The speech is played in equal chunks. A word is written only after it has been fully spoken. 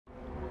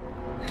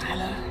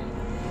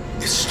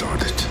it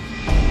started.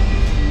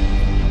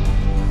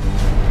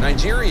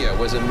 Nigeria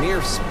was a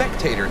mere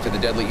spectator to the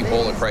deadly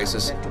Ebola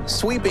crisis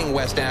sweeping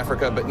West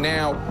Africa, but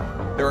now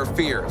there are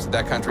fears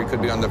that country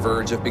could be on the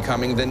verge of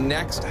becoming the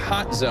next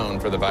hot zone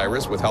for the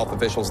virus, with health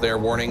officials there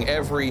warning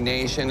every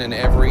nation and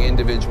every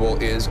individual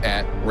is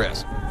at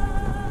risk.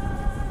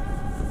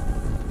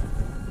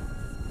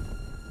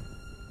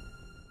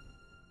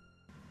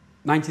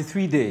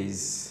 "93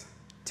 Days"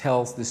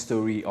 tells the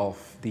story of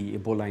the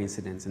Ebola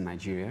incident in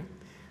Nigeria,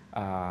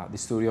 the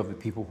story of the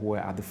people who were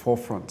at the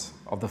forefront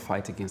of the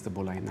fight against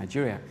Ebola in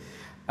Nigeria.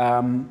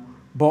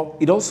 But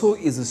it also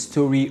is a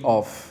story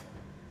of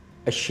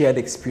a shared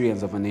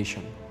experience of a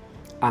nation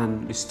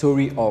and the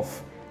story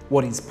of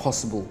what is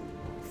possible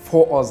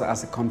for us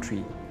as a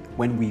country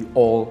when we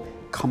all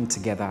come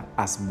together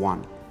as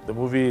one. The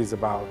movie is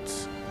about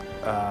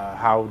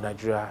how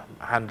Nigeria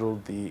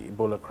handled the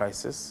Ebola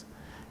crisis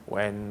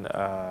when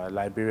a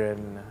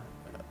Liberian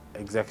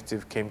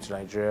executive came to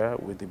Nigeria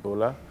with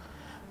Ebola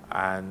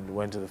and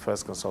went to the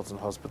First Consultant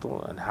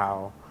Hospital, and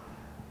how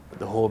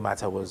the whole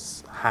matter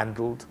was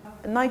handled.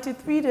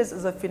 93 Days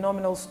is a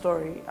phenomenal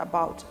story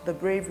about the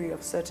bravery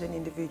of certain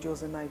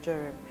individuals in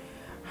Nigeria,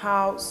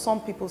 how some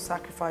people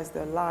sacrifice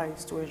their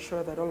lives to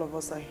ensure that all of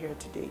us are here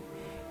today.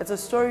 It's a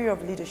story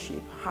of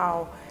leadership,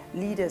 how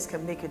leaders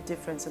can make a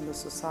difference in the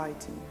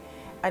society.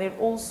 And it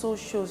also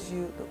shows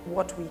you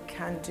what we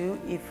can do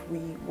if we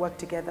work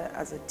together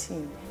as a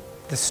team.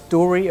 The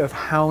story of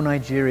how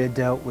Nigeria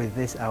dealt with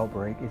this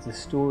outbreak is a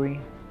story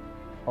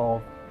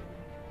of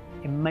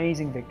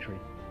amazing victory.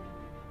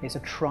 It's a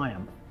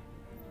triumph.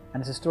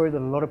 And it's a story that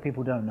a lot of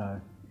people don't know.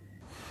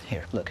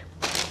 Here, look.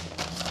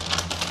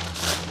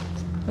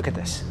 Look at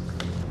this.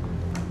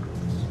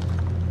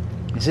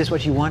 Is this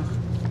what you want?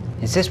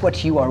 Is this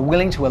what you are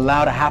willing to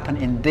allow to happen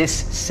in this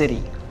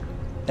city?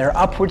 There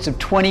are upwards of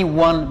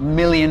 21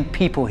 million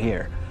people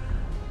here.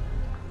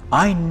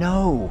 I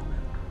know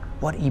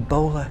what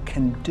Ebola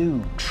can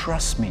do,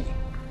 trust me.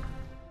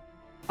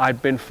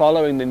 I'd been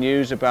following the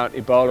news about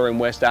Ebola in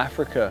West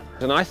Africa,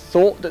 and I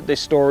thought that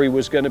this story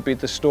was going to be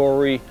the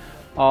story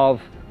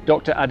of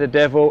Dr.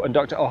 Adadevoh and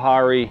Dr.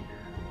 Ohari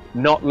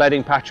not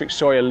letting Patrick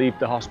Sawyer leave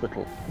the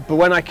hospital. But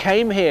when I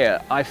came here,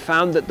 I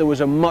found that there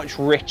was a much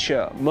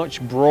richer,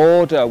 much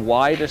broader,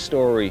 wider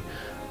story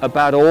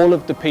about all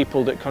of the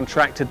people that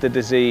contracted the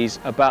disease,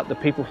 about the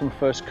people from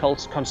First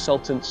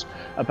Consultants,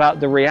 about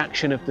the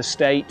reaction of the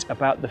state,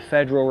 about the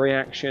federal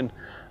reaction.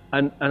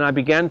 And I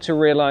began to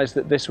realize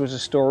that this was a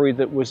story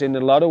that was in a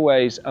lot of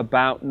ways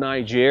about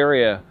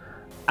Nigeria.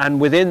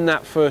 And within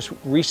that first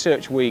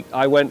research week,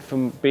 I went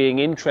from being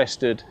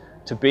interested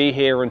to be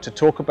here and to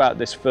talk about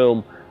this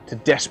film to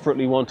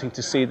desperately wanting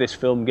to see this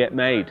film get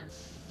made.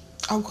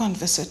 I'll go and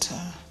visit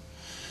her,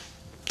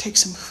 take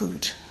some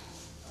food.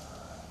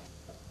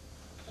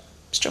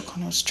 Mr.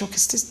 O'Connor's joke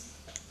is this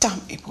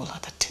damn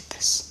Ebola that did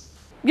this.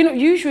 You know,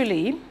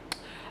 usually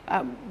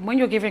when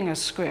you're giving a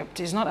script,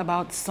 it's not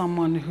about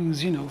someone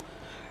who's,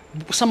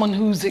 someone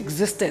who's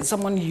existed,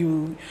 someone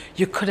you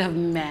could have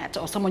met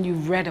or someone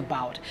you've read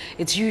about.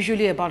 It's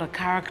usually about a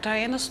character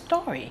in a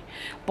story.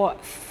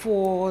 But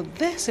for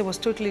this, it was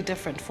totally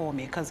different for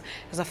me because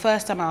it was the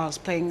first time I was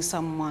playing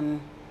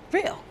someone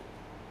real.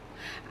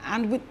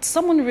 And with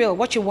someone real,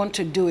 what you want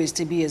to do is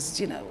to be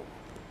as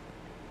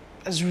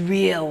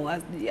real.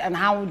 And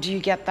how do you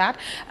get that?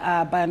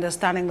 By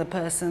understanding the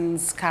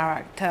person's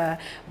character,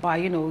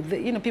 by,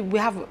 people, we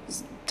have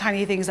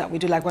tiny things that we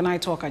do, like when I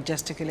talk, I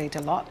gesticulate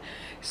a lot.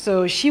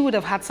 So she would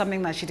have had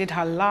something that she did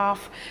her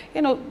laugh,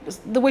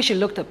 the way she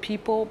looked at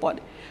people, but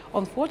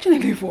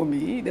unfortunately for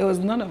me, there was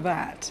none of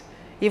that.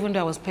 Even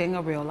though I was playing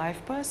a real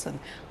life person.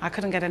 I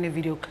couldn't get any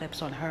video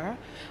clips on her,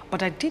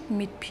 but I did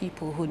meet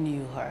people who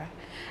knew her.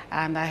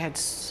 And I had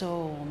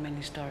so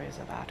many stories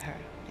about her,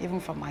 even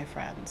from my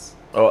friends.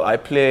 Oh, I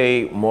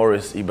play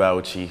Morris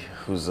Ibauchi,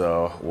 who's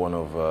one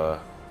of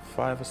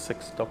 5 or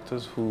 6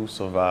 doctors who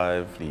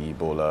survived the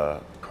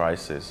Ebola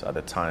crisis at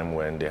a time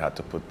when they had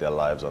to put their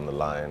lives on the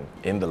line,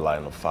 in the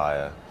line of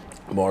fire.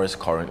 Morris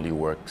currently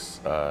works,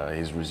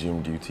 he's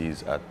resumed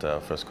duties at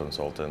First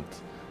Consultant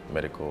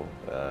Medical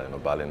in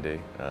Obalende.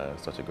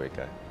 Such a great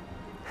guy.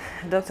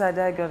 Dr.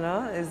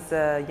 Adagono is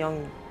a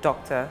young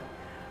doctor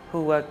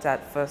who worked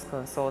at First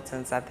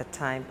Consultants at the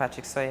time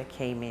Patrick Sawyer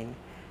came in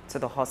to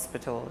the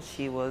hospital.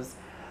 She was,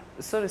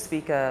 so to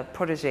speak, a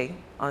protege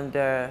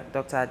under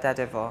Dr.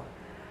 Adadevoh,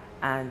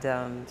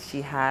 and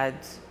she had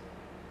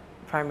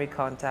primary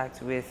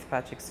contact with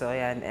Patrick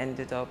Sawyer and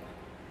ended up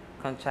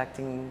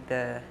contracting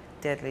the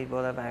deadly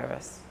Ebola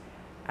virus.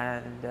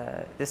 And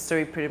the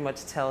story pretty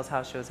much tells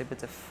how she was able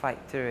to fight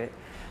through it.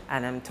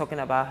 And I'm talking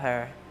about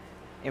her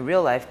in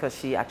real life because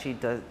she actually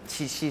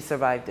she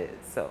survived it.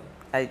 So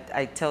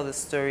I tell the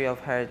story of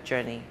her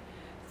journey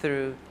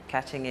through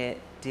catching it,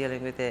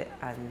 dealing with it,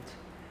 and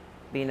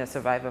being a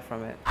survivor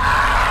from it.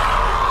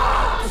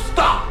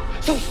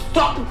 Stop! So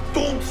stop!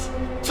 Don't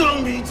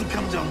tell me to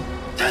come down.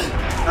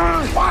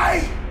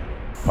 Why?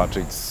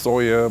 Patrick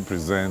Sawyer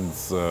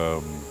presents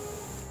a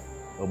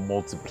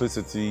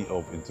multiplicity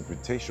of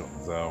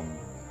interpretations.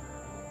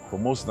 For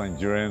most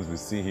Nigerians, we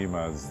see him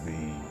as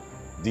the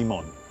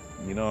demon,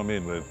 you know what I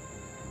mean,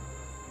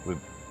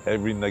 with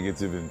every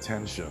negative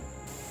intention.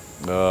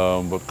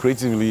 But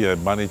creatively, I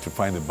managed to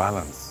find a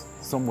balance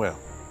somewhere.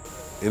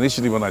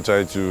 Initially, when I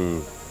tried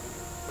to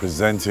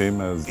present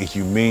him as a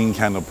humane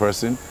kind of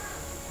person,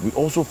 we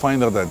also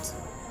find out that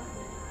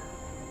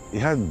he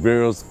had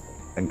various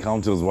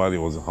encounters while he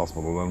was in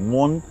hospital, and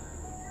one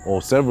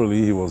or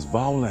severally he was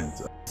violent.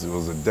 He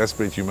was a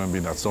desperate human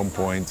being. At some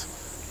point,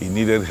 he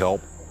needed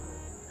help.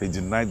 He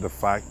denied the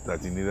fact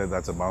that he needed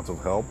that amount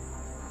of help.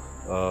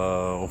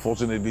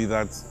 Unfortunately,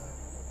 that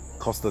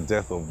cost the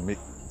death of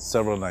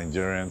several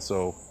Nigerians.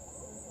 So,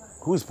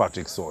 who is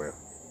Patrick Sawyer?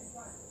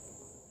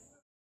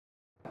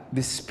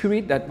 The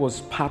spirit that was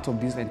part of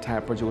this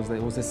entire project was that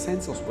there was a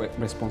sense of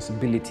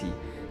responsibility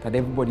that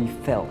everybody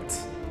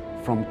felt,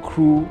 from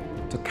crew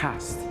to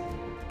cast,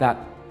 that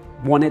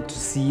wanted to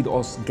see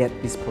us get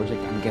this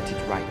project and get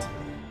it right.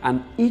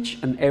 And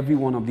each and every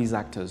one of these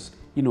actors,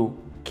 you know,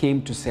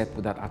 came to set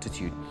with that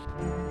attitude.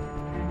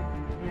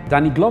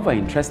 Danny Glover,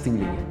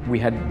 interestingly, we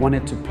had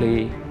wanted to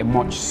play a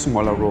much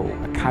smaller role,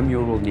 a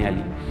cameo role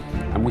nearly.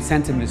 And we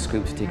sent him the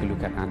script to take a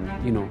look at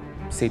and, you know,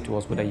 say to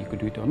us whether he could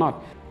do it or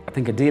not. I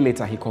think a day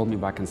later he called me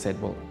back and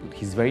said, well,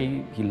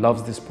 he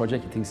loves this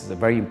project, he thinks it's a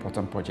very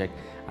important project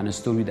and a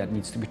story that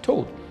needs to be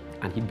told,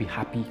 and he'd be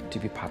happy to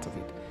be part of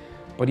it.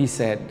 But he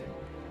said,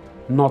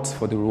 not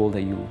for the role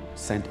that you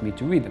sent me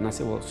to read. And I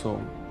said, well, so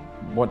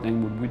what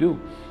then would we do?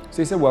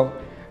 So he said, well,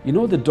 you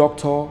know the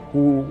doctor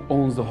who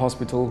owns the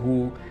hospital,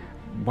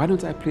 why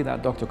don't I play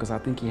that doctor? Because I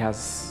think he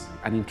has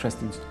an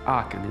interesting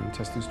arc and an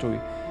interesting story.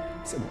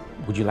 He said,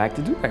 would you like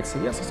to do that? I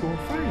said, yes. I said, well,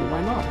 fine,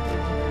 why not?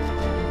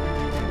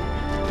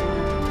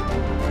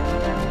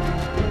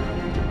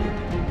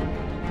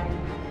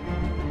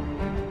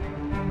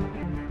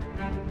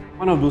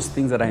 One of those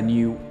things that I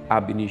knew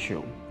ab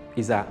initio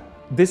is that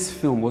this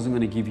film wasn't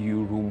going to give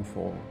you room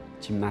for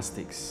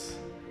gymnastics.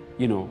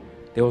 You know,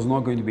 there was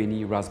not going to be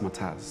any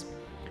razzmatazz.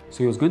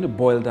 So it was going to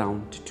boil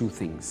down to two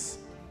things: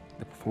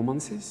 the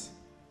performances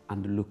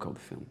and the look of the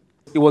film.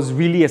 It was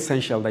really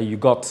essential that you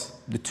got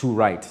the two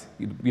right,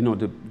 you know,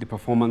 the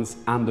performance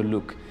and the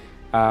look.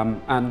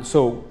 And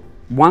so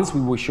once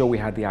we were sure we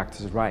had the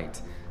actors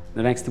right,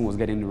 the next thing was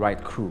getting the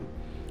right crew.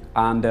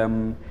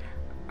 And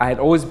I had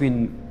always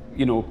been,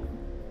 you know,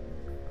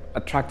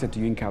 attracted to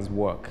Yinka's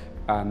work.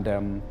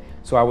 And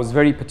so I was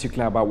very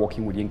particular about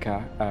working with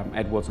Yinka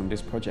Edwards on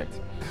this project.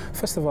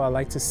 First of all, I'd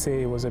like to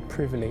say it was a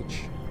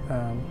privilege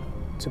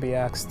to be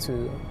asked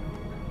to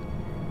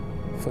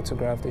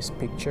photograph this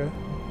picture.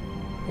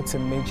 It's a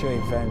major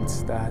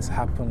event that has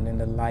happened in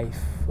the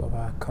life of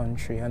our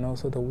country and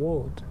also the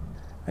world.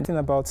 One thing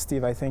about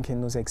Steve, I think he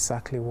knows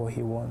exactly what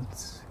he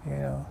wants, you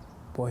know,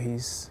 but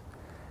he's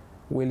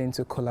willing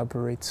to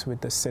collaborate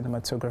with the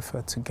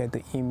cinematographer to get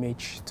the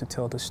image to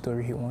tell the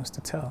story he wants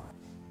to tell.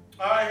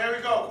 All right, here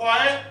we go.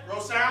 Quiet.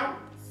 Roll sound.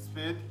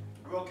 Speed.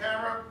 Roll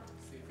camera.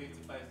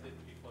 C55,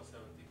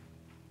 3470.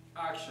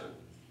 Action.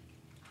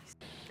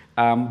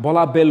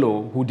 Bola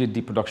Bello, who did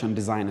the production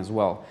design as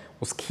well,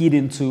 was keyed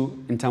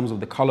into in terms of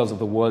the colors of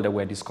the world that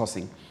we're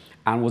discussing,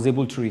 and was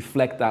able to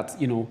reflect that,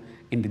 you know,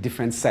 in the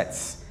different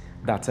sets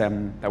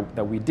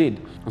that we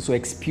did. And so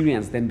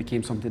experience then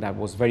became something that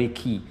was very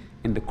key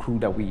in the crew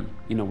that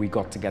we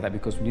got together,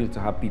 because we needed to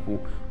have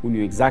people who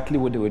knew exactly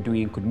what they were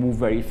doing, could move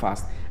very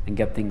fast and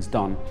get things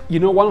done. You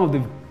know, one of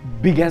the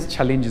biggest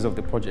challenges of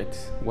the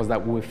project was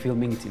that we were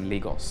filming it in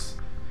Lagos.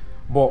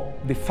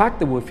 But the fact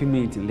that we were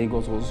filming it in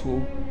Lagos was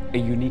also a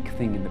unique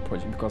thing in the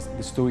project, because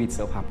the story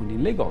itself happened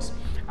in Lagos.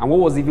 And what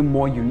was even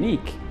more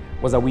unique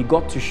was that we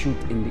got to shoot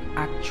in the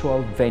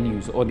actual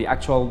venues or the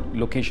actual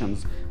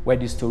locations where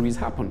these stories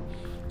happen.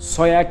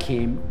 Sawyer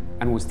came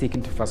and was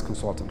taken to First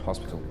Consultant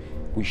Hospital.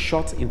 We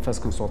shot in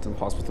First Consultant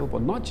Hospital,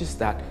 but not just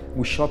that,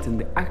 we shot in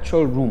the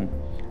actual room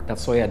that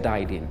Sawyer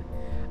died in.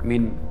 I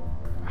mean,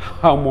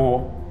 how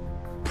more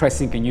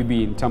pressing can you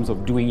be in terms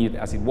of doing it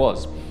as it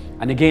was?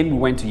 And again, we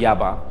went to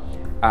Yaba,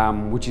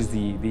 which is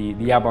the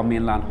Yaba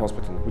Mainland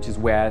Hospital, which is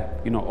where,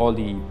 you know, all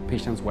the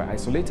patients were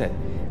isolated.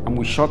 And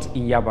we shot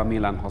in Yaba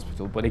Mainland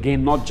Hospital, but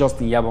again, not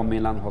just in Yaba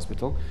Mainland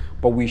Hospital,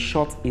 but we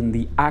shot in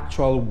the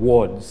actual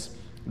wards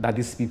that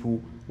these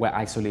people were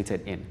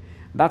isolated in.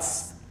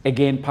 That's,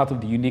 again, part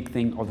of the unique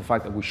thing of the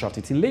fact that we shot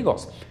it in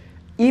Lagos.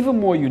 Even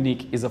more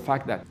unique is the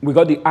fact that we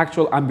got the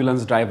actual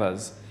ambulance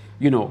drivers,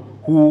 you know,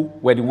 who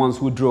were the ones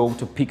who drove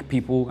to pick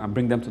people and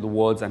bring them to the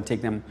wards and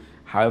take them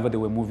however they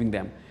were moving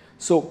them.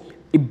 So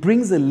it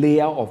brings a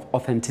layer of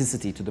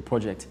authenticity to the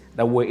project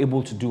that we're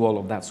able to do all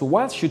of that. So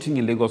while shooting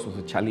in Lagos was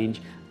a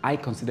challenge, I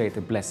consider it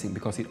a blessing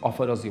because it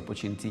offered us the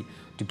opportunity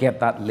to get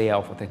that layer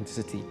of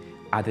authenticity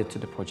added to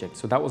the project.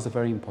 So that was a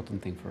very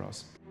important thing for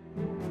us.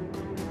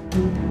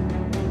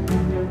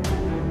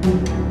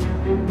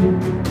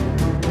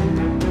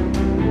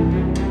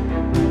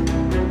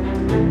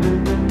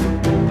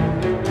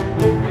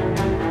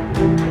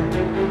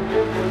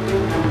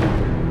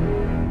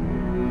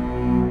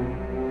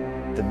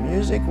 The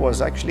music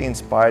was actually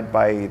inspired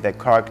by the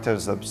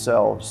characters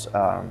themselves.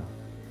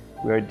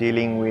 We're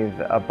dealing with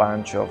a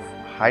bunch of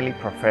highly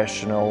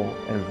professional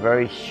and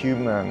very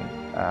human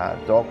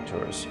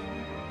doctors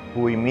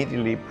who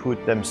immediately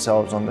put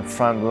themselves on the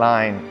front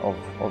line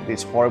of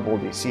this horrible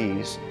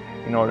disease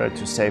in order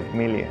to save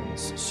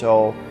millions.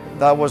 So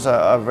that was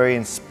a very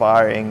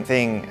inspiring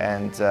thing,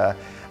 and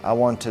I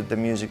wanted the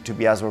music to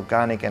be as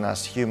organic and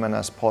as human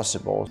as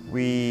possible.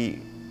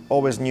 We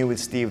always knew with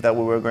Steve that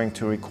we were going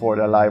to record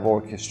a live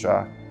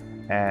orchestra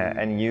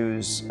and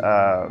use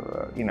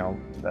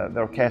the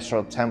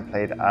orchestral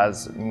template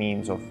as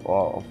means of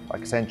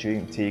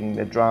accentuating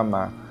the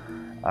drama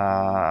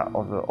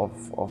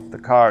of the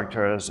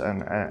characters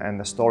and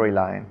the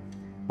storyline.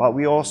 But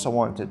we also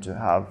wanted to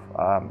have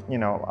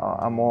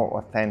a more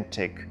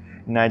authentic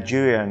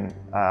Nigerian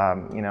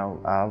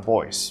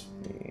voice,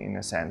 in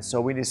a sense. So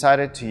we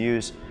decided to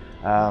use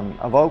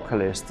a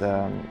vocalist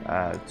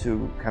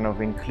to kind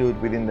of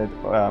include within the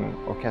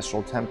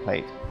orchestral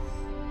template.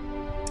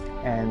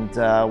 And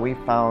we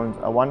found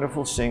a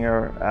wonderful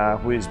singer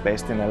who is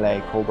based in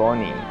LA called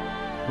Oni,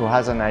 who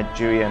has a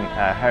Nigerian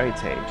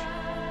heritage.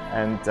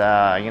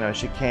 And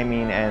she came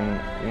in and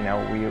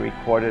we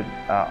recorded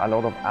a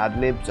lot of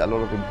ad-libs, a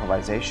lot of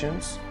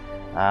improvisations,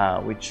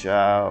 which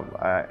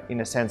in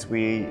a sense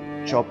we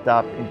chopped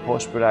up in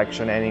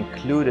post-production and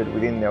included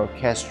within the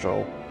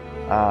orchestral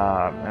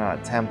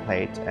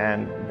template,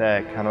 and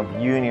the kind of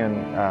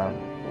union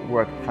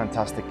worked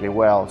fantastically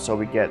well. So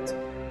we get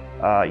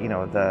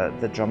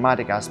the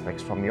dramatic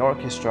aspects from the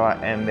orchestra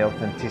and the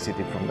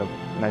authenticity from the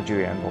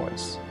Nigerian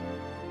voice.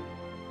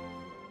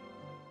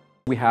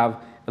 We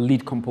have a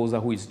lead composer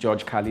who is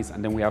George Callis,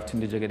 and then we have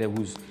Tunde Jegede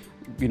who's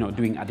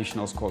doing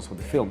additional scores for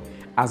the film,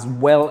 as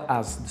well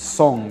as the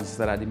songs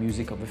that are the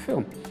music of the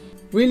film.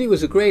 Really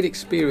was a great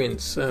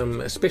experience,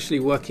 especially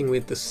working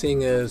with the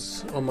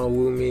singers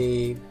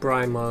Omawumi,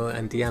 Brimo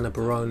and Diana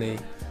Baroni,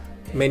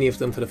 many of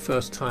them for the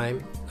first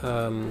time.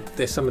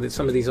 There's some of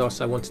these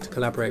artists I wanted to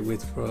collaborate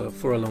with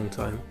for a long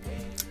time.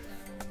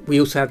 We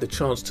also had the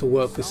chance to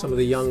work with some of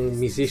the young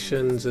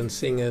musicians and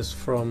singers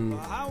from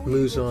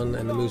Muzon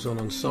and the Muzon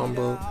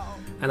Ensemble,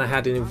 and I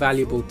had an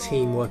invaluable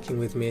team working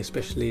with me,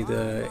 especially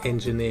the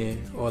engineer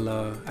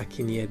Ola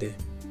Akinyede.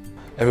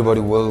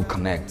 Everybody will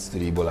connect to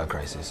the Ebola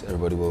crisis.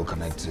 Everybody will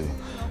connect to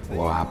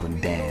what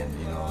happened then,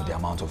 the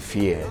amount of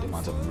fear, the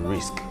amount of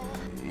risk.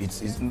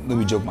 It's no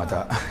be joke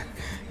matter.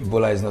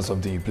 Ebola is not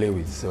something you play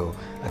with, so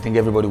I think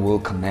everybody will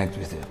connect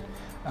with it,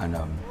 and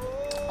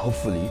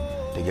hopefully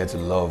they get to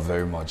love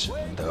very much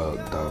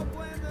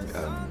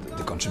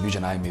the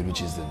contribution I made,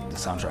 which is the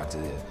soundtrack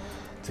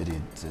to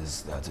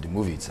the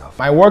movie itself.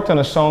 I worked on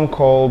a song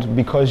called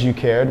Because You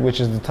Cared, which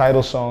is the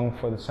title song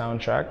for the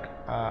soundtrack.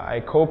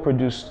 I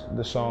co-produced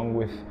the song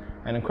with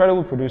an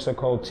incredible producer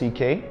called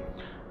TK,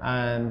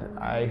 and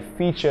I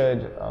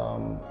featured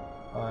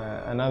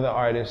another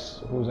artist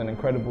who's an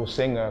incredible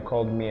singer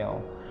called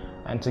Miel.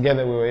 And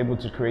together we were able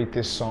to create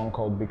this song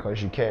called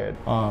Because You Cared.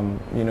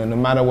 No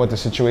matter what the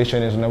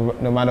situation is,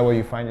 no matter what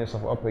you find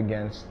yourself up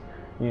against,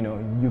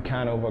 you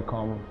can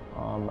overcome,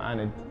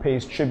 and it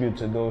pays tribute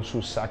to those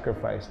who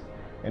sacrificed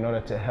in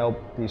order to help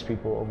these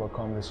people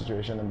overcome the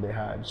situation that they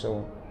had.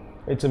 So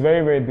it's a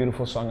very, very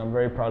beautiful song. I'm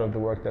very proud of the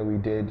work that we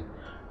did,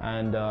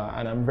 and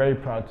I'm very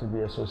proud to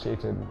be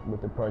associated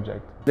with the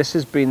project. This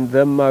has been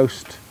the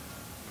most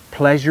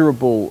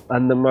pleasurable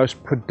and the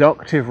most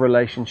productive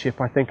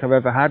relationship I think I've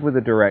ever had with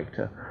a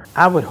director.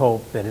 I would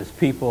hope that as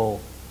people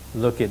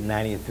look at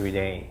 93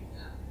 Days,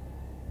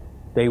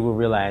 they will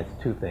realize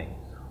two things.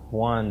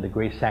 One, the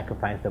great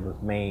sacrifice that was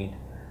made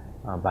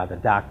by the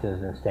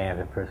doctors and staff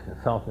and first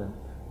consultants,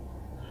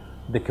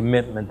 the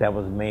commitment that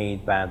was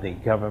made by the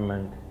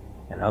government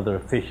and other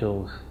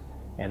officials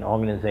and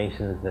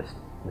organizations that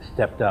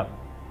stepped up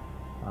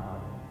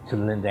to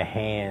lend a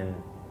hand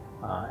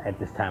at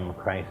this time of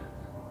crisis.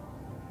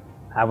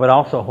 I would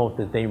also hope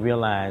that they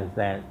realize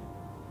that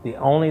the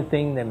only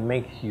thing that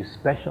makes you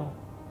special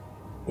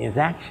is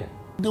action.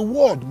 The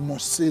world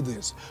must say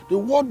this. The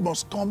world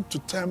must come to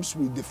terms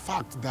with the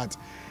fact that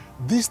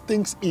these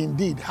things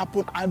indeed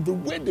happened, and the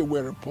way they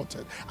were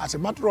reported. As a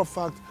matter of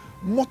fact,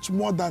 much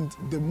more than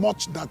the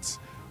much that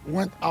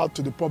went out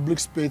to the public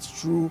space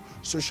through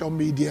social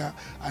media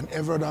and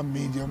every other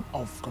medium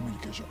of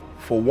communication.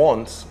 For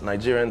once,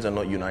 Nigerians are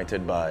not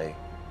united by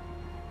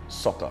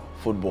soccer,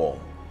 football,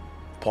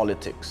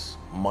 politics,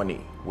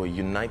 money. We're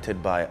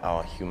united by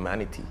our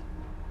humanity.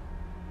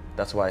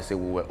 That's why I say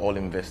we were all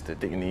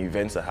invested in the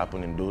events that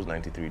happened in those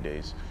 93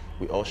 days.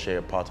 We all share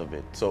a part of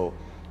it. So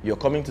you're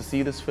coming to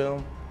see this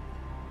film,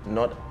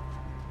 not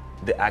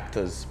the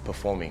actors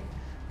performing.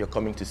 You're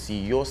coming to see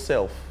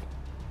yourself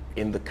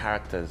in the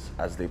characters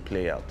as they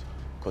play out,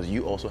 because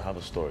you also have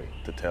a story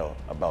to tell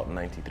about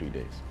 93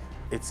 days.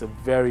 It's a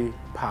very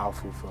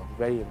powerful film,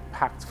 very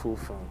impactful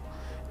film.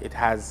 It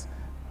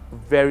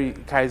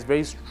carries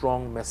very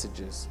strong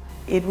messages.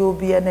 It will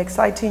be an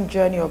exciting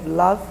journey of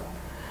love,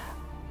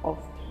 of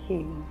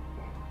pain,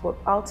 but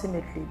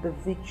ultimately the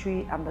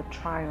victory and the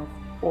triumph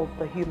of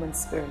the human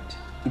spirit.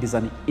 It is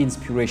an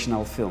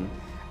inspirational film,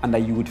 and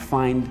that you would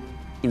find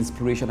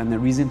inspiration and a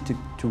reason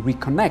to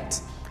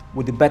reconnect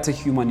with the better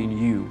human in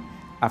you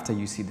after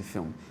you see the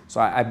film. So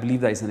I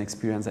believe that it's an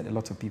experience that a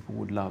lot of people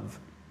would love.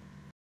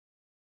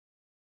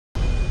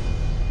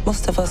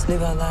 Most of us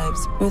live our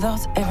lives without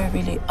ever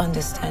really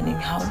understanding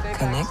how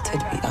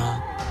connected we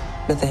are.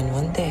 But then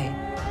one day,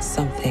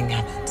 something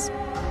happens.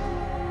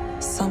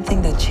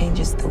 Something that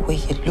changes the way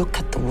you look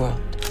at the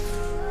world,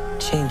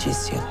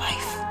 changes your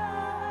life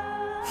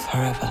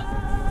forever.